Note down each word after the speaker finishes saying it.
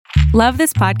Love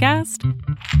this podcast?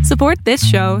 Support this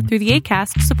show through the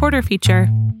Acast supporter feature.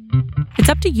 It's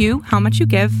up to you how much you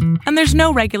give, and there's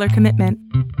no regular commitment.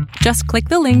 Just click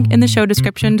the link in the show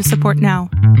description to support now.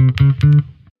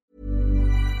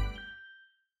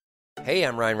 Hey,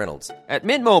 I'm Ryan Reynolds. At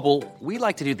Mint Mobile, we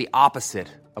like to do the opposite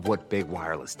of what Big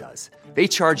Wireless does. They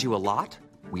charge you a lot,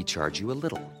 we charge you a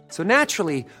little. So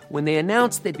naturally, when they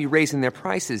announced they'd be raising their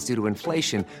prices due to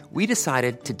inflation, we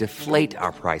decided to deflate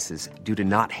our prices due to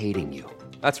not hating you.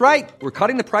 That's right. We're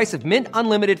cutting the price of Mint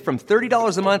Unlimited from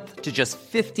 $30 a month to just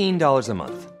 $15 a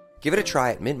month. Give it a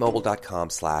try at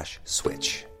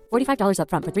mintmobile.com/switch. $45 up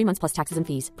front for 3 months plus taxes and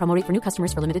fees. Promo rate for new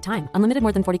customers for limited time. Unlimited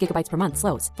more than 40 gigabytes per month.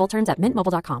 Slows full terms at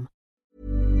mintmobile.com.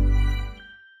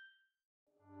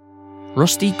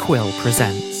 Rusty Quill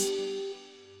presents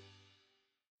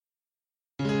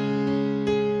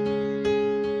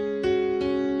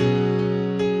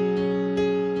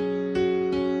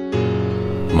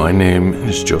My name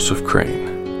is Joseph Crane,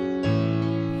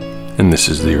 and this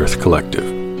is the Earth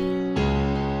Collective.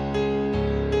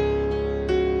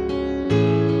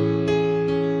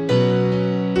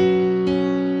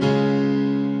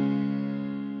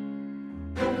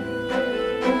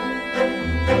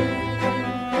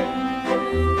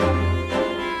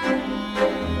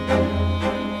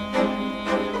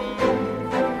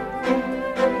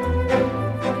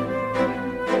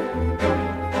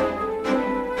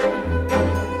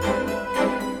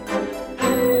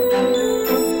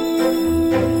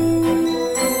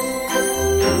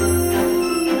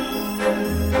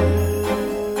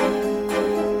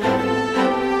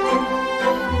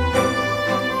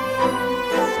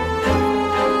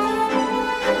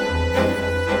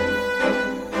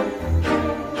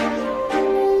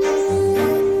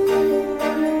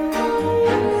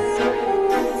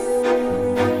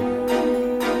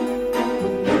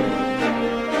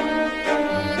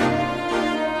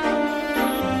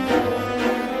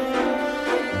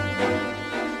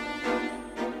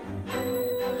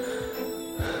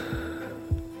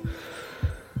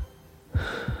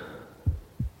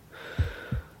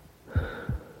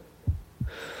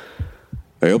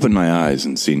 I open my eyes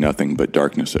and see nothing but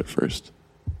darkness at first.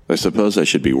 I suppose I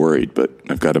should be worried, but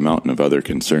I've got a mountain of other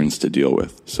concerns to deal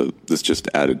with, so this just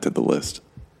added to the list.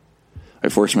 I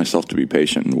force myself to be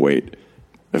patient and wait.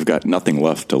 I've got nothing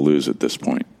left to lose at this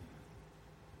point.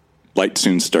 Light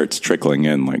soon starts trickling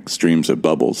in like streams of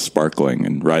bubbles sparkling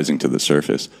and rising to the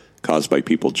surface, caused by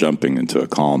people jumping into a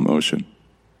calm ocean.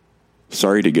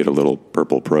 Sorry to get a little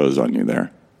purple prose on you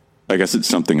there. I guess it's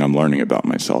something I'm learning about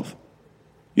myself.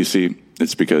 You see,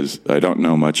 it's because I don't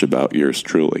know much about yours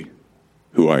truly,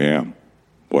 who I am,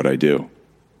 what I do.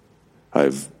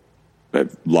 I've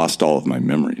lost all of my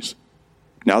memories.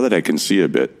 Now that I can see a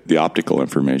bit, the optical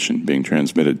information being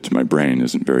transmitted to my brain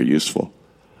isn't very useful.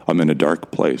 I'm in a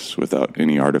dark place without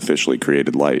any artificially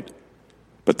created light.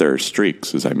 But there are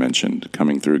streaks, as I mentioned,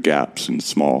 coming through gaps and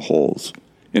small holes.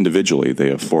 Individually,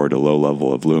 they afford a low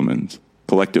level of lumens.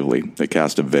 Collectively, they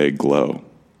cast a vague glow,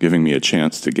 giving me a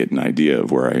chance to get an idea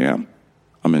of where I am.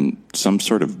 I'm in some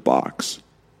sort of box.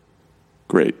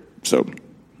 Great, so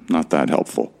not that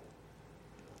helpful.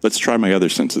 Let's try my other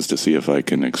senses to see if I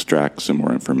can extract some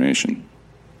more information.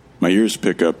 My ears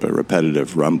pick up a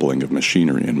repetitive rumbling of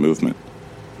machinery and movement.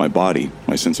 My body,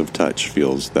 my sense of touch,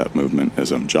 feels that movement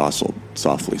as I'm jostled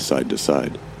softly side to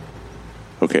side.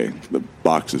 Okay, the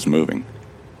box is moving,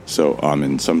 so I'm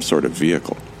in some sort of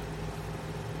vehicle.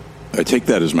 I take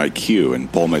that as my cue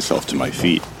and pull myself to my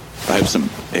feet. I have some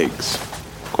aches.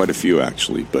 Quite a few,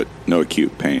 actually, but no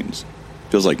acute pains.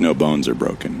 Feels like no bones are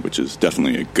broken, which is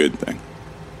definitely a good thing.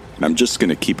 And I'm just going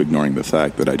to keep ignoring the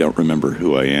fact that I don't remember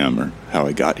who I am or how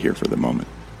I got here for the moment.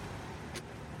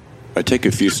 I take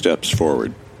a few steps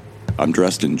forward. I'm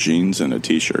dressed in jeans and a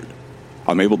t-shirt.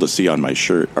 I'm able to see on my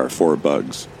shirt are 4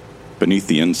 bugs. Beneath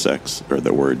the insects are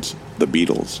the words, "The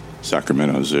Beatles,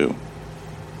 Sacramento Zoo."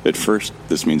 At first,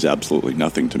 this means absolutely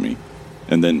nothing to me.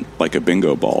 And then, like a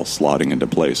bingo ball slotting into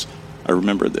place, I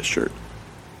remember this shirt.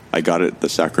 I got it at the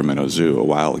Sacramento Zoo a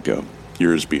while ago,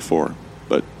 years before,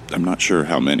 but I'm not sure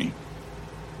how many.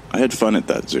 I had fun at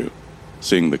that zoo,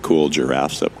 seeing the cool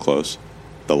giraffes up close,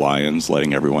 the lions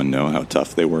letting everyone know how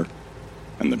tough they were,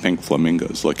 and the pink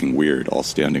flamingos looking weird all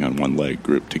standing on one leg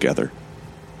grouped together.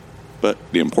 But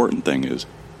the important thing is,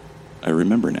 I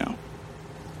remember now.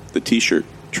 The t-shirt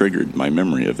triggered my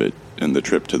memory of it and the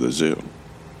trip to the zoo.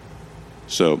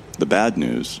 So, the bad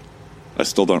news, I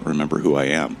still don't remember who I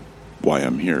am, why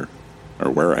I'm here,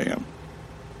 or where I am.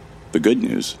 The good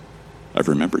news, I've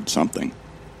remembered something,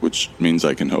 which means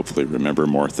I can hopefully remember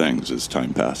more things as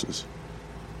time passes.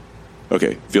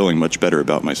 Okay, feeling much better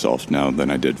about myself now than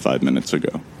I did 5 minutes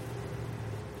ago.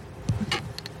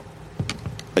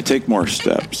 take more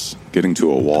steps, getting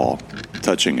to a wall,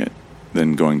 touching it,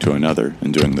 then going to another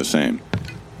and doing the same.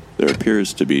 There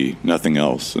appears to be nothing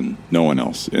else and no one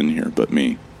else in here but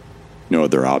me. No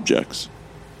other objects.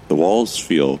 The walls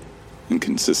feel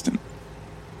inconsistent.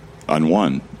 On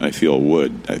one, I feel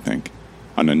wood, I think.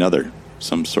 On another,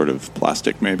 some sort of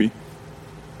plastic, maybe.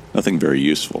 Nothing very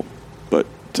useful. But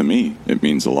to me, it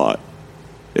means a lot.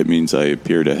 It means I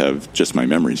appear to have just my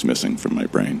memories missing from my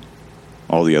brain.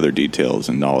 All the other details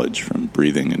and knowledge, from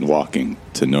breathing and walking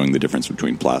to knowing the difference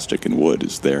between plastic and wood,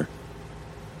 is there.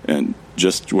 And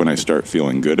just when I start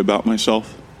feeling good about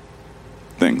myself,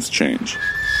 things change.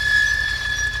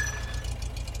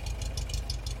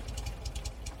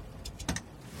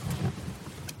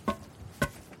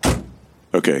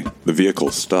 Okay, the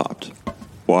vehicle stopped.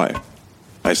 Why?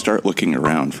 I start looking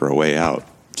around for a way out,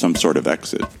 some sort of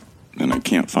exit, and I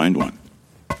can't find one.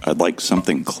 I'd like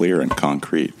something clear and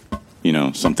concrete. You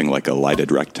know, something like a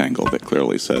lighted rectangle that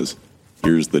clearly says,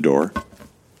 "Here's the door."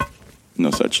 No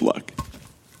such luck.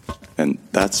 And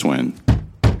that's when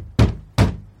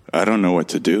I don't know what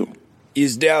to do.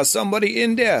 Is there somebody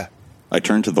in there? I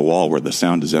turn to the wall where the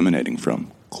sound is emanating from,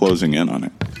 closing in on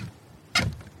it.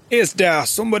 Is there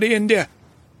somebody in there?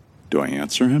 Do I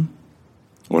answer him?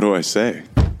 What do I say?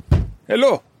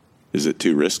 Hello? Is it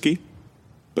too risky?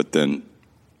 But then,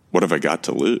 what have I got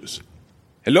to lose?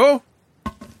 Hello?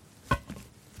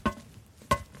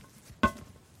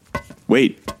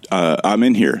 Wait, I'm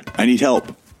in here. I need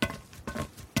help.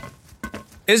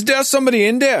 Is there somebody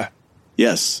in there?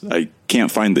 Yes, I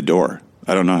can't find the door.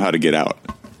 I don't know how to get out.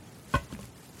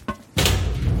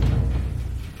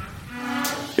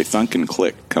 A thunk and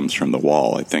click comes from the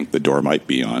wall I think the door might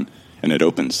be on, and it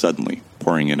opens suddenly,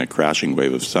 pouring in a crashing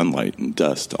wave of sunlight and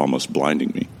dust, almost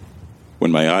blinding me.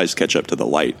 When my eyes catch up to the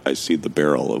light, I see the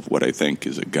barrel of what I think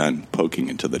is a gun poking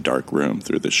into the dark room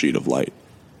through the sheet of light.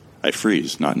 I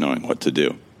freeze, not knowing what to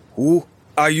do. Who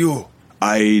are you?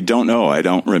 I don't know. I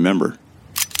don't remember.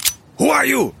 Who are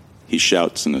you? He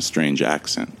shouts in a strange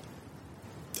accent.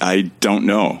 I don't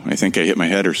know. I think I hit my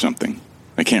head or something.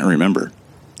 I can't remember.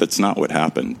 That's not what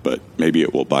happened, but maybe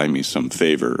it will buy me some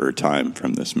favor or time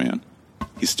from this man.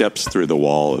 He steps through the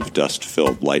wall of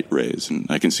dust-filled light rays, and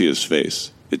I can see his face.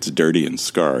 It's dirty and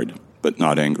scarred, but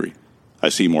not angry. I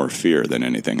see more fear than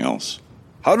anything else.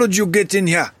 How did you get in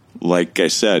here? Like I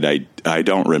said, I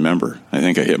don't remember. I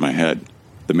think I hit my head.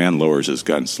 The man lowers his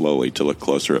gun slowly to look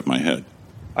closer at my head.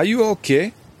 Are you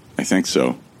okay? I think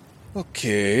so.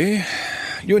 Okay.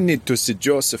 You need to see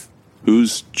Joseph.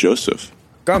 Who's Joseph?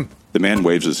 Come. The man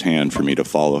waves his hand for me to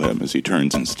follow him as he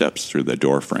turns and steps through the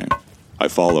door frame. I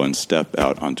follow and step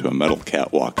out onto a metal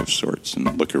catwalk of sorts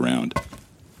and look around.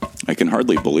 I can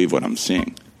hardly believe what I'm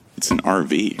seeing. It's an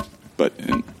RV, but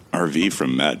an RV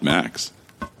from Mad Max.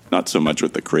 Not so much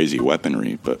with the crazy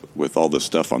weaponry, but with all the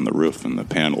stuff on the roof and the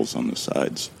panels on the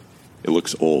sides. It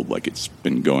looks old, like it's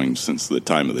been going since the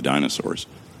time of the dinosaurs.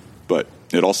 But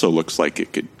it also looks like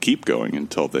it could keep going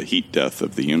until the heat death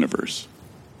of the universe.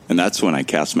 And that's when I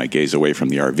cast my gaze away from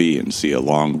the RV and see a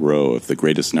long row of the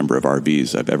greatest number of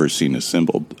RVs I've ever seen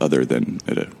assembled, other than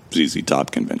at a ZZ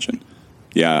Top convention.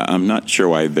 Yeah, I'm not sure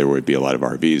why there would be a lot of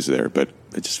RVs there, but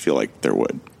I just feel like there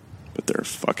would. But there are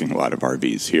fucking a lot of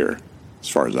RVs here, as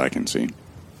far as I can see.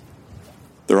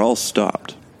 They're all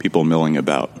stopped, people milling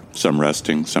about, some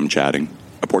resting, some chatting.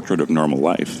 A portrait of normal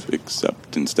life,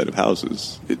 except instead of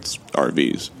houses, it's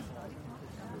RVs.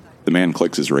 The man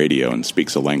clicks his radio and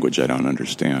speaks a language I don't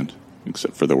understand,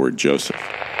 except for the word Joseph.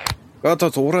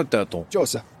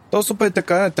 Joseph.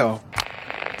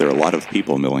 There are a lot of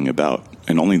people milling about,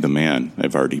 and only the man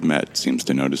I've already met seems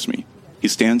to notice me. He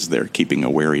stands there, keeping a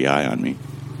wary eye on me.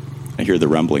 I hear the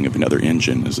rumbling of another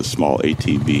engine as a small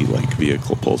ATV-like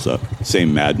vehicle pulls up.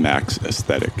 Same Mad Max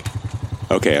aesthetic.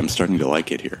 Okay, I'm starting to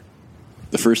like it here.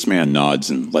 The first man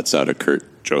nods and lets out a curt,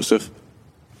 "Joseph?"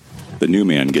 The new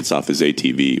man gets off his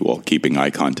ATV while keeping eye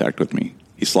contact with me.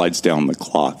 He slides down the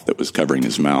cloth that was covering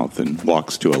his mouth and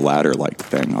walks to a ladder-like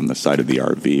thing on the side of the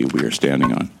RV we are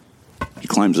standing on. He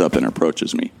climbs up and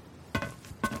approaches me.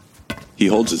 He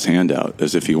holds his hand out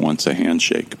as if he wants a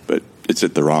handshake, but it's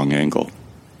at the wrong angle.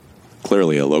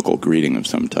 Clearly a local greeting of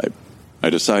some type. I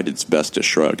decide it's best to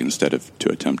shrug instead of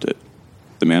to attempt it.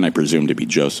 The man I presume to be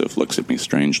Joseph looks at me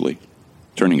strangely.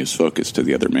 Turning his focus to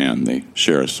the other man, they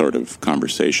share a sort of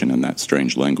conversation in that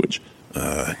strange language.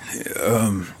 What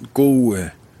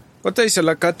is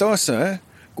la katasa?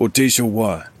 Go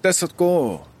tisha That's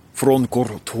go. From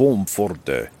home for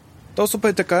the. That's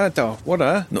what the kata. What?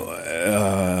 No,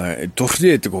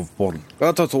 tornado go born.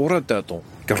 Kata tornado.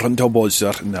 Garanta boys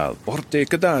are now. Porte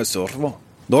kadas or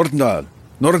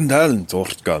Northern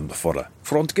Tortgan for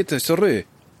front get a sorry.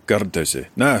 Gardaise.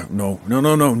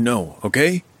 No,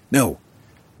 okay? No.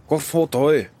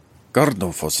 Korfotoi.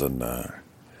 Gardofossen.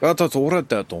 Gata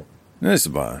toretato.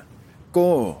 Nesba.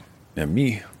 Go. And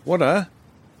me. What,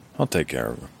 I'll take care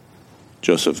of him.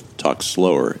 Joseph talks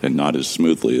slower and not as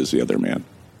smoothly as the other man.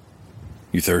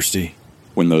 You thirsty?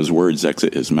 When those words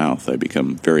exit his mouth, I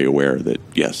become very aware that,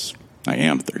 yes, I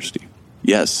am thirsty.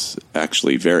 Yes,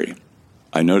 actually, very.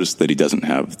 I notice that he doesn't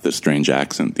have the strange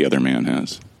accent the other man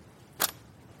has.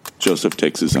 Joseph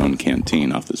takes his own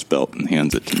canteen off his belt and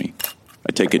hands it to me.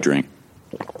 I take a drink.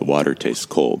 The water tastes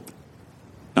cold.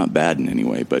 Not bad in any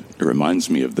way, but it reminds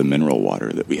me of the mineral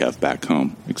water that we have back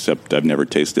home, except I've never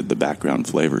tasted the background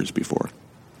flavors before.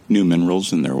 New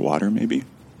minerals in their water, maybe?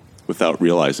 Without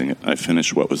realizing it, I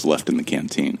finish what was left in the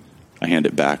canteen. I hand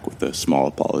it back with a small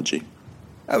apology.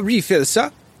 A refill,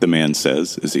 sir? The man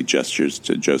says as he gestures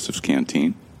to Joseph's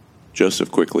canteen.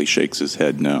 Joseph quickly shakes his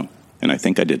head no, and I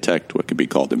think I detect what could be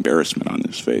called embarrassment on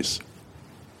his face.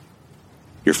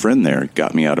 Your friend there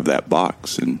got me out of that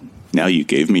box, and now you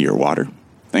gave me your water.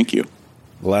 Thank you.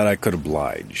 Glad I could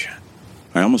oblige.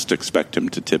 I almost expect him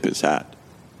to tip his hat,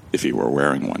 if he were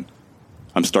wearing one.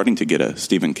 I'm starting to get a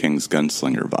Stephen King's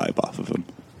gunslinger vibe off of him.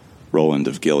 Roland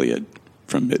of Gilead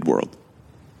from Midworld.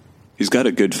 He's got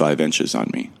a good 5 inches on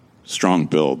me. Strong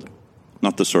build.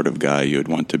 Not the sort of guy you'd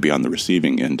want to be on the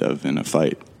receiving end of in a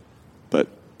fight. But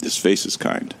his face is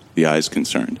kind. The eyes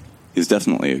concerned. He's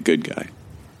definitely a good guy.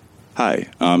 Hi,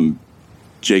 I'm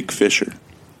Jake Fisher.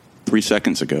 3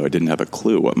 seconds ago, I didn't have a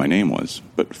clue what my name was,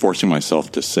 but forcing myself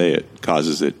to say it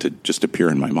causes it to just appear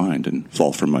in my mind and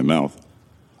fall from my mouth.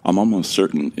 I'm almost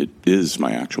certain it is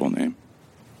my actual name.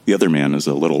 The other man is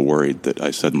a little worried that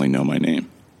I suddenly know my name.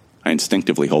 I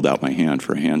instinctively hold out my hand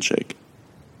for a handshake.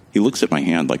 He looks at my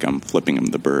hand like I'm flipping him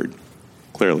the bird.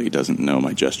 Clearly, he doesn't know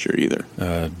my gesture either.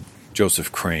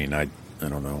 Joseph Crane, I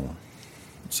don't know.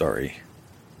 Sorry.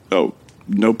 Oh,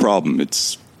 no problem.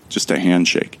 It's just a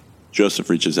handshake. Joseph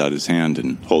reaches out his hand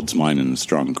and holds mine in a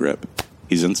strong grip.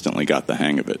 He's instantly got the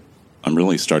hang of it. I'm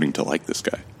really starting to like this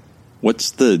guy.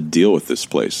 What's the deal with this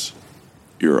place?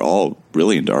 You're all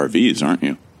really into RVs, aren't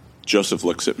you? Joseph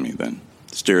looks at me then,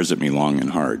 stares at me long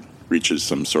and hard, reaches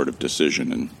some sort of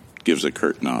decision, and gives a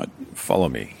curt nod. Follow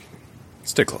me.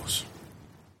 Stay close.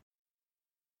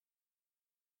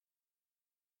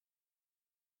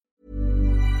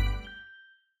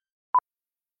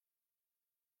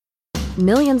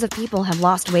 Millions of people have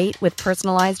lost weight with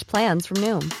personalized plans from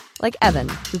Noom. Like Evan,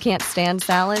 who can't stand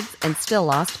salads and still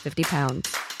lost 50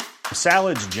 pounds.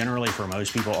 Salads generally for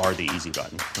most people are the easy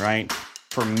button, right?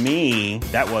 For me,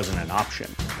 that wasn't an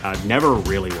option. I never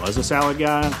really was a salad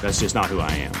guy. That's just not who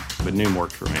I am. But Noom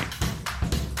worked for me.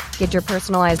 Get your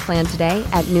personalized plan today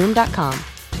at Noom.com.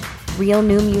 Real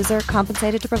Noom user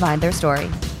compensated to provide their story.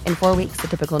 In 4 weeks, the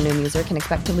typical Noom user can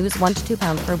expect to lose 1 to 2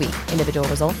 pounds per week. Individual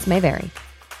results may vary.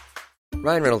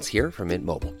 Ryan Reynolds here from Mint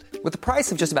Mobile. With the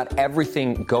price of just about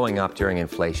everything going up during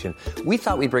inflation, we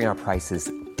thought we'd bring our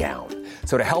prices down.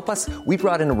 So to help us, we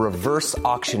brought in a reverse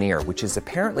auctioneer, which is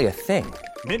apparently a thing.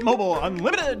 Mint Mobile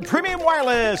Unlimited Premium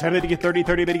Wireless. How to get 30,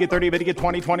 30, how to get 30, how to get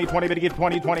 20, 20, 20, how to get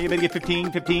 20, 20, how to get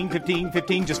 15, 15, 15,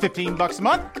 15, just $15 a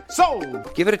month?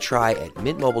 Sold! Give it a try at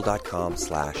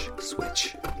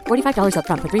mintmobile.com/switch. $45 up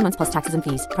front for 3 months plus taxes and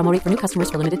fees. Promo rate for new customers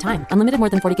for limited time. Unlimited more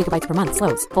than 40 gigabytes per month.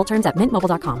 Slows full terms at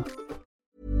mintmobile.com.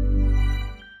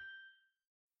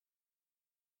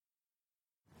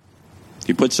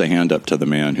 He puts a hand up to the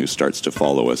man who starts to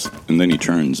follow us, and then he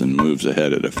turns and moves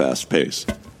ahead at a fast pace.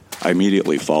 I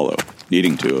immediately follow,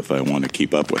 needing to if I want to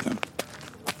keep up with him.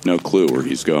 No clue where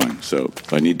he's going, so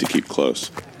I need to keep close.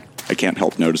 I can't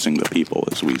help noticing the people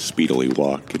as we speedily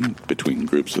walk in between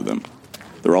groups of them.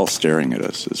 They're all staring at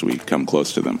us as we come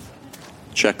close to them.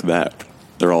 Check that.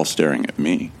 They're all staring at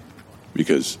me.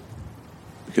 Because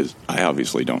I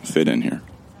obviously don't fit in here.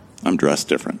 I'm dressed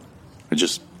different. I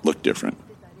just look different.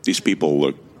 These people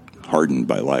look hardened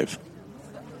by life.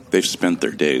 They've spent their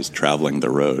days traveling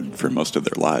the road for most of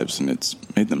their lives, and it's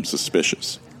made them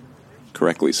suspicious.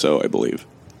 Correctly so, I believe.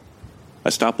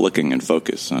 I stop looking and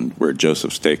focus on where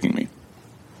Joseph's taking me.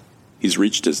 He's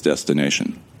reached his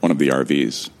destination, one of the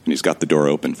RVs, and he's got the door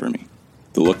open for me.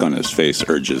 The look on his face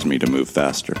urges me to move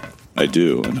faster. I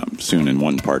do, and I'm soon in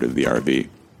one part of the RV.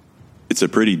 It's a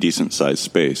pretty decent-sized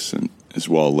space and is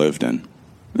well lived in.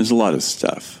 There's a lot of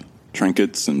stuff.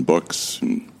 Trinkets and books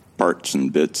and parts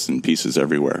and bits and pieces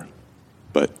everywhere.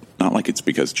 But not like it's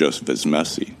because Joseph is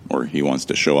messy or he wants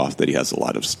to show off that he has a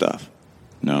lot of stuff.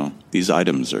 No, these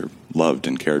items are loved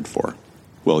and cared for,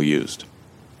 well used.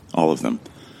 All of them.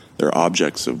 They're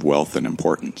objects of wealth and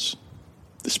importance.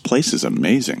 This place is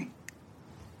amazing.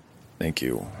 Thank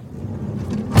you.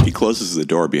 He closes the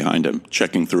door behind him,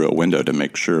 checking through a window to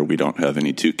make sure we don't have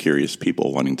any too curious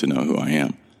people wanting to know who I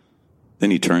am.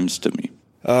 Then he turns to me.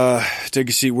 Take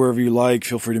a seat wherever you like.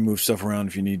 Feel free to move stuff around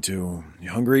if you need to. You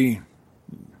hungry?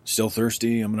 Still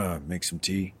thirsty? I'm gonna make some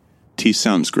tea. Tea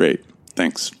sounds great.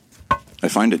 Thanks. I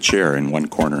find a chair in one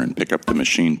corner and pick up the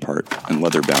machine part and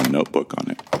leather-bound notebook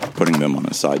on it, putting them on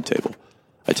a side table.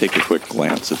 I take a quick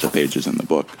glance at the pages in the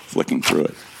book, flicking through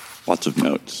it. Lots of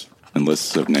notes and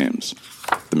lists of names.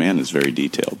 The man is very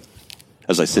detailed.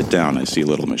 As I sit down, I see a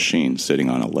little machine sitting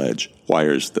on a ledge,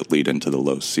 wires that lead into the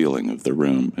low ceiling of the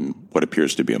room, and what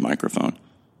appears to be a microphone.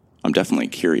 I'm definitely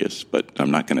curious, but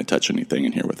I'm not going to touch anything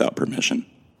in here without permission.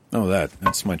 Oh,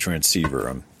 that's my transceiver.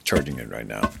 I'm charging it right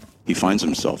now. He finds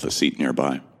himself a seat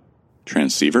nearby.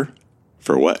 Transceiver?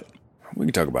 For what? We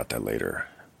can talk about that later.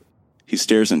 He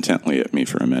stares intently at me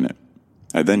for a minute.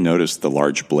 I then notice the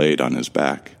large blade on his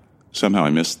back. Somehow I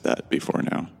missed that before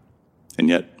now. And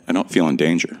yet, I don't feel in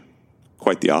danger.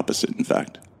 Quite the opposite, in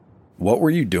fact. What were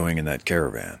you doing in that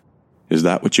caravan? Is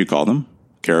that what you call them?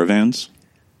 Caravans?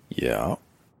 Yeah.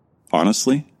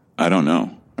 Honestly, I don't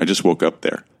know. I just woke up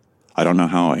there. I don't know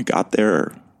how I got there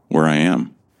or where I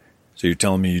am. So you're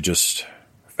telling me you just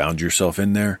found yourself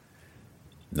in there?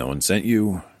 No one sent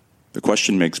you? The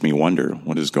question makes me wonder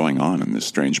what is going on in this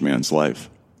strange man's life.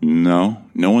 No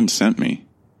one sent me.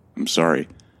 I'm sorry.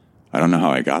 I don't know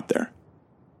how I got there.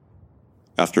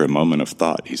 After a moment of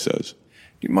thought, he says,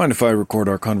 Do you mind if I record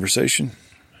our conversation?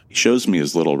 He shows me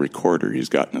his little recorder he's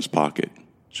got in his pocket.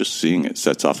 Just seeing it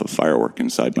sets off a firework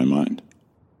inside my mind.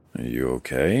 Are you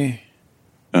okay?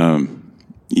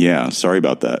 Yeah, sorry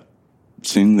about that.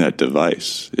 Seeing that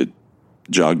device, it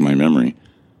jogged my memory.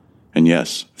 And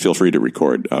yes, feel free to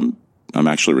record. I'm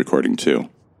actually recording too.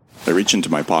 I reach into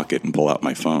my pocket and pull out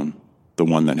my phone, the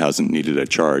one that hasn't needed a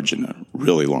charge in a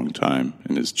really long time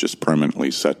and is just permanently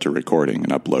set to recording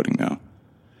and uploading now.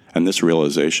 And this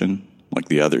realization, like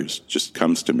the others, just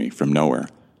comes to me from nowhere.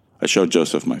 I show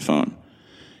Joseph my phone.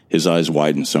 His eyes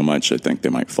widen so much I think they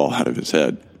might fall out of his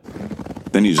head.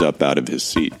 Then he's up out of his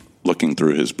seat, looking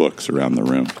through his books around the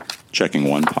room, checking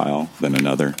one pile, then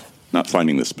another, not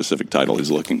finding the specific title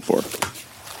he's looking for.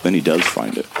 Then he does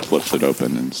find it, flips it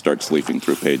open, and starts leafing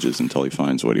through pages until he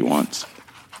finds what he wants.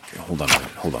 Okay, hold on a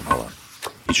minute. Hold on.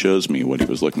 He shows me what he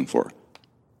was looking for.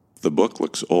 The book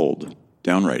looks old,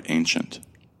 downright ancient.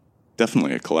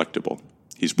 Definitely a collectible.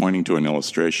 He's pointing to an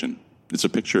illustration. It's a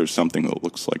picture of something that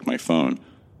looks like my phone.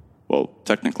 Well,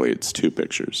 technically it's two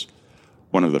pictures.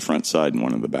 One of the front side and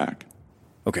one of the back.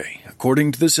 Okay,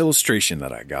 according to this illustration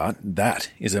that I got, that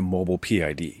is a mobile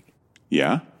PID.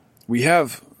 Yeah? We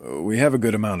have a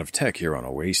good amount of tech here on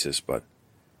Oasis, but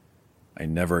I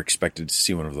never expected to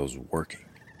see one of those working.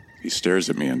 He stares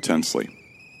at me intensely.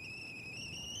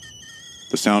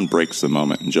 The sound breaks the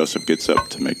moment, and Joseph gets up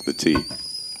to make the tea.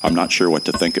 I'm not sure what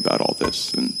to think about all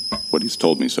this and what he's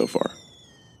told me so far.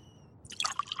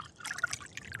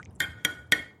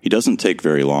 He doesn't take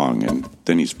very long, and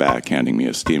then he's back handing me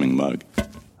a steaming mug.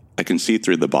 I can see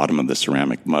through the bottom of the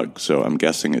ceramic mug, so I'm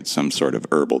guessing it's some sort of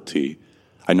herbal tea.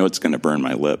 I know it's going to burn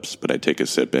my lips, but I take a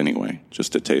sip anyway,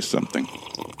 just to taste something.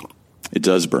 It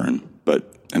does burn,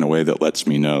 but in a way that lets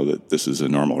me know that this is a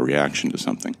normal reaction to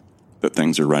something, that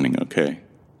things are running okay,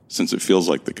 since it feels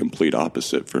like the complete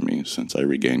opposite for me since I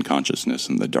regained consciousness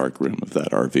in the dark room of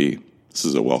that RV. This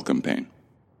is a welcome pain.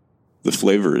 The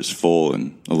flavor is full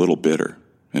and a little bitter,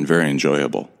 and very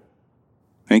enjoyable.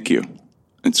 Thank you.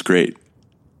 It's great.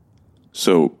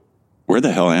 So, where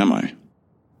the hell am I?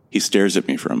 He stares at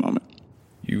me for a moment.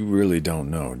 You really don't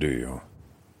know, do you?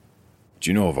 But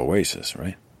you know of Oasis,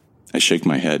 right? I shake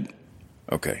my head.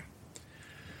 Okay.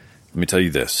 Let me tell you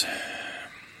this.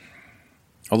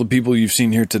 All the people you've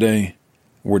seen here today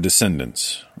were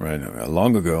descendants, right?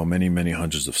 Long ago, many, many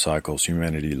hundreds of cycles,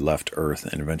 humanity left Earth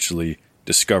and eventually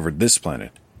discovered this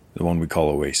planet, the one we call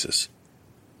Oasis.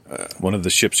 One of the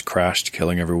ships crashed,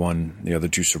 killing everyone. The other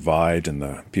two survived, and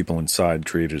the people inside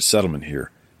created a settlement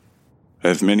here. I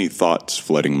have many thoughts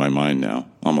flooding my mind now,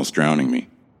 almost drowning me.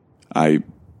 I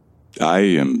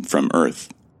am from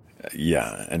Earth.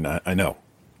 Yeah, and I know.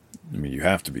 I mean, you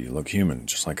have to be. You look human,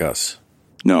 just like us.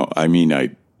 No, I mean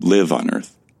I live on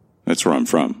Earth. That's where I'm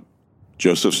from.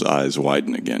 Joseph's eyes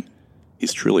widen again.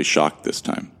 He's truly shocked this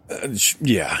time.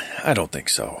 Yeah, I don't think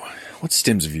so. What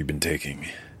stims have you been taking?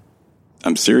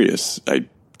 I'm serious. I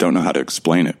don't know how to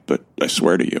explain it, but I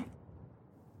swear to you.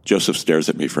 Joseph stares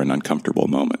at me for an uncomfortable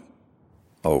moment.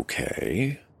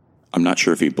 Okay. I'm not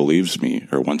sure if he believes me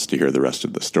or wants to hear the rest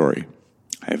of the story.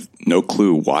 I have no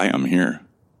clue why I'm here.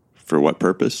 For what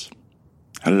purpose?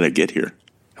 How did I get here?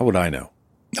 How would I know?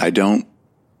 I don't...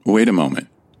 Wait a moment.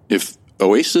 If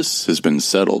Oasis has been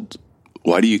settled.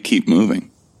 Why do you keep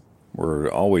moving? We're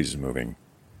always moving.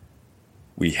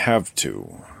 We have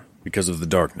to, because of the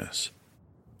darkness.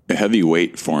 A heavy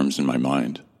weight forms in my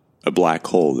mind, a black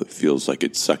hole that feels like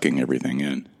it's sucking everything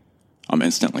in. I'm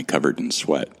instantly covered in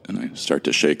sweat, and I start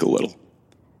to shake a little.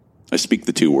 I speak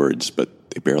the 2 words, but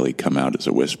they barely come out as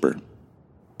a whisper.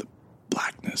 The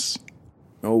blackness.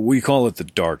 Oh, we call it the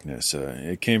darkness.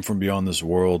 It came from beyond this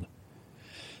world.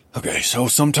 Okay, so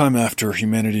sometime after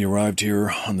humanity arrived here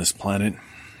on this planet,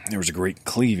 there was a great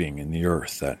cleaving in the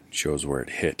earth that shows where it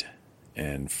hit.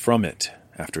 And from it,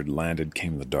 after it landed,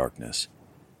 came the darkness.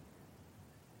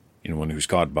 Anyone who's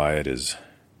caught by it is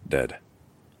dead.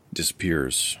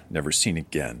 Disappears, never seen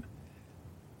again.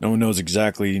 No one knows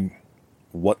exactly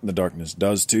what the darkness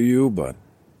does to you, but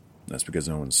that's because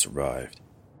no one survived.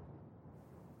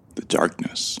 The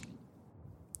darkness.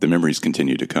 The memories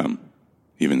continue to come,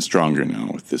 even stronger now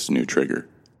with this new trigger.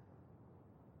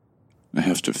 I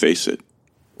have to face it.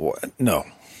 What? No.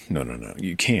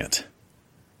 You can't.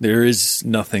 There is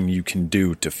nothing you can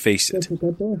do to face it.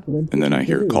 And then I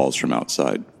hear calls from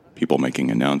outside, people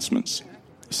making announcements,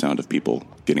 the sound of people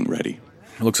getting ready.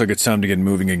 It looks like it's time to get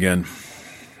moving again.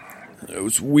 It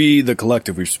was we, the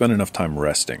collective, we've spent enough time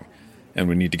resting, and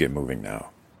we need to get moving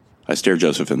now. I stare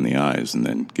Joseph in the eyes and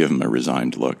then give him a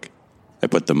resigned look. I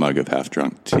put the mug of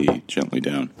half-drunk tea gently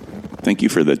down. Thank you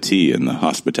for the tea and the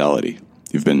hospitality.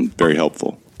 You've been very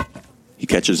helpful. He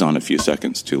catches on a few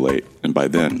seconds too late, and by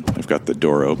then, I've got the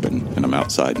door open and I'm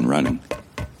outside and running.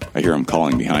 I hear him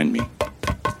calling behind me.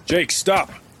 Jake, stop!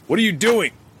 What are you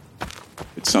doing?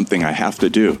 It's something I have to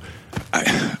do.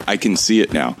 I can see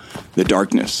it now. The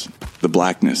darkness, the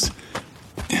blackness,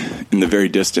 in the very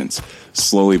distance,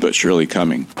 slowly but surely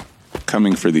coming.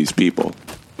 Coming for these people.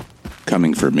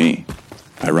 Coming for me.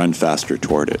 I run faster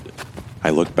toward it.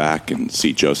 I look back and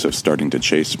see Joseph starting to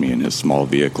chase me in his small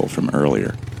vehicle from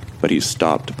earlier, but he's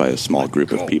stopped by a small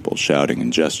group of people shouting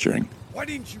and gesturing. Why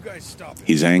didn't you guys stop him?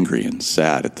 He's angry and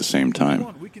sad at the same time. Come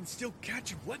on, we can still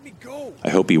catch him. Let me go. I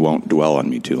hope he won't dwell on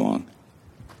me too long.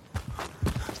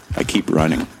 I keep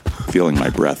running, feeling my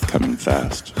breath coming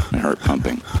fast, my heart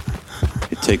pumping.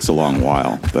 It takes a long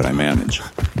while, but I manage.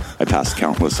 I pass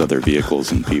countless other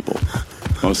vehicles and people.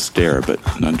 Most stare, but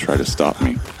none try to stop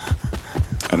me.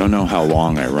 I don't know how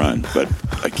long I run, but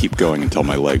I keep going until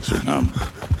my legs are numb.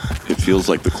 It feels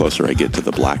like the closer I get to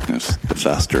the blackness, the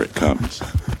faster it comes.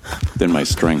 Then my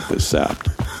strength is sapped.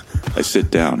 I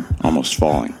sit down, almost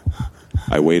falling.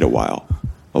 I wait a while,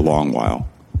 a long while,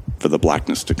 for the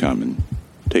blackness to come and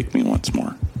take me once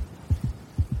more.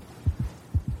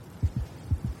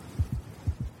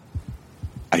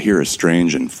 I hear a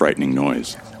strange and frightening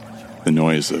noise, the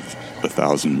noise of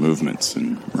 1,000 movements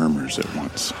and murmurs at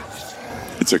once.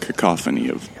 It's a cacophony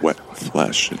of wet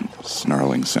flesh and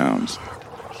snarling sounds.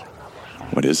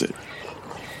 What is it?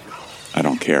 I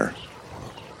don't care.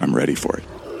 I'm ready for it.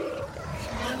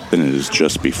 Then it is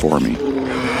just before me.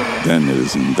 Then it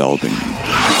is enveloping me.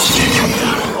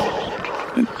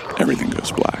 And everything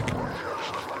goes black.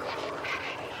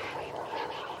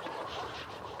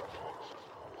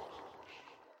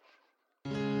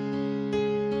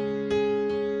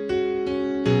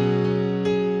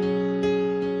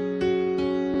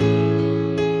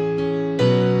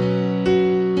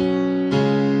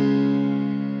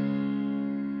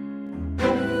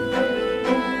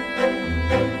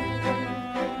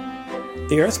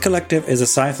 The Earth Collective is a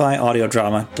sci-fi audio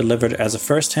drama delivered as a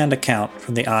first-hand account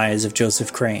from the eyes of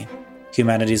Joseph Crane,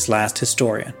 humanity's last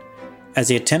historian, as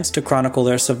he attempts to chronicle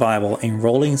their survival in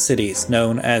rolling cities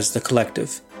known as the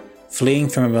Collective, fleeing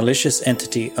from a malicious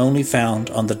entity only found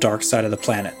on the dark side of the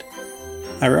planet.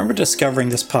 I remember discovering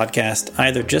this podcast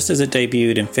either just as it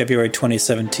debuted in February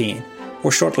 2017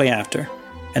 or shortly after,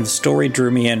 and the story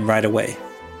drew me in right away.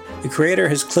 The creator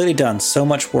has clearly done so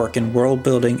much work in world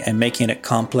building and making it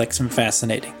complex and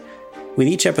fascinating. With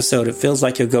each episode, it feels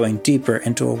like you're going deeper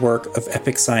into a work of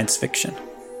epic science fiction.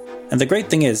 And the great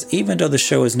thing is, even though the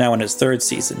show is now in its 3rd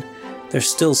season, there's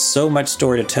still so much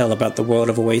story to tell about the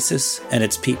world of Oasis and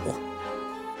its people.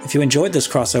 If you enjoyed this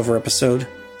crossover episode,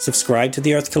 subscribe to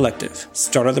the Earth Collective,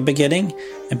 start at the beginning,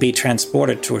 and be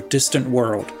transported to a distant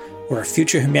world where a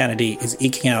future humanity is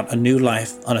eking out a new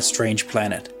life on a strange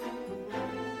planet.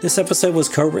 This episode was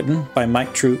co-written by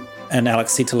Mike Troop and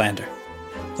Alex C. Talander.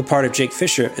 The part of Jake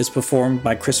Fisher is performed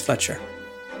by Chris Fletcher.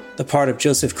 The part of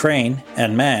Joseph Crane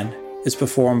and Man is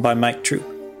performed by Mike Troop.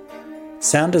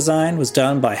 Sound design was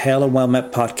done by Hail and Well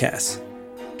Met Podcasts.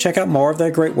 Check out more of their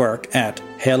great work at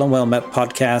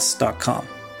hailandwellmetpodcasts.com.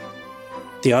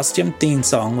 The Ostium theme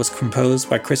song was composed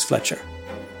by Chris Fletcher.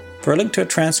 For a link to a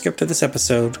transcript of this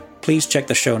episode, please check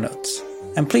the show notes.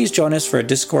 And please join us for a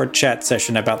Discord chat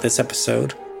session about this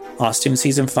episode, Ostium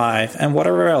Season 5, and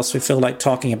whatever else we feel like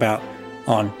talking about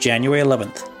on January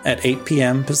 11th at 8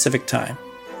 p.m. Pacific Time,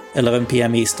 11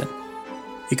 p.m. Eastern.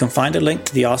 You can find a link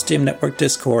to the Ostium Network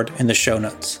Discord in the show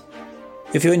notes.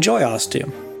 If you enjoy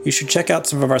Ostium, you should check out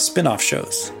some of our spin-off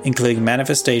shows, including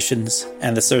Manifestations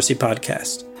and the Cersei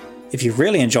Podcast. If you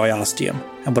really enjoy Ostium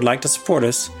and would like to support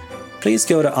us, please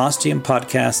go to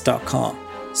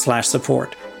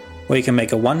ostiumpodcast.com/support, where you can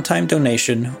make a one-time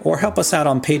donation or help us out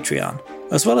on Patreon,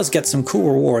 as well as get some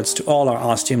cool rewards to all our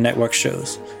Ostium Network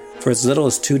shows for as little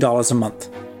as $2 a month.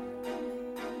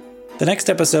 The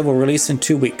next episode will release in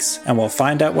 2 weeks, and we'll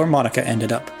find out where Monica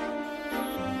ended up.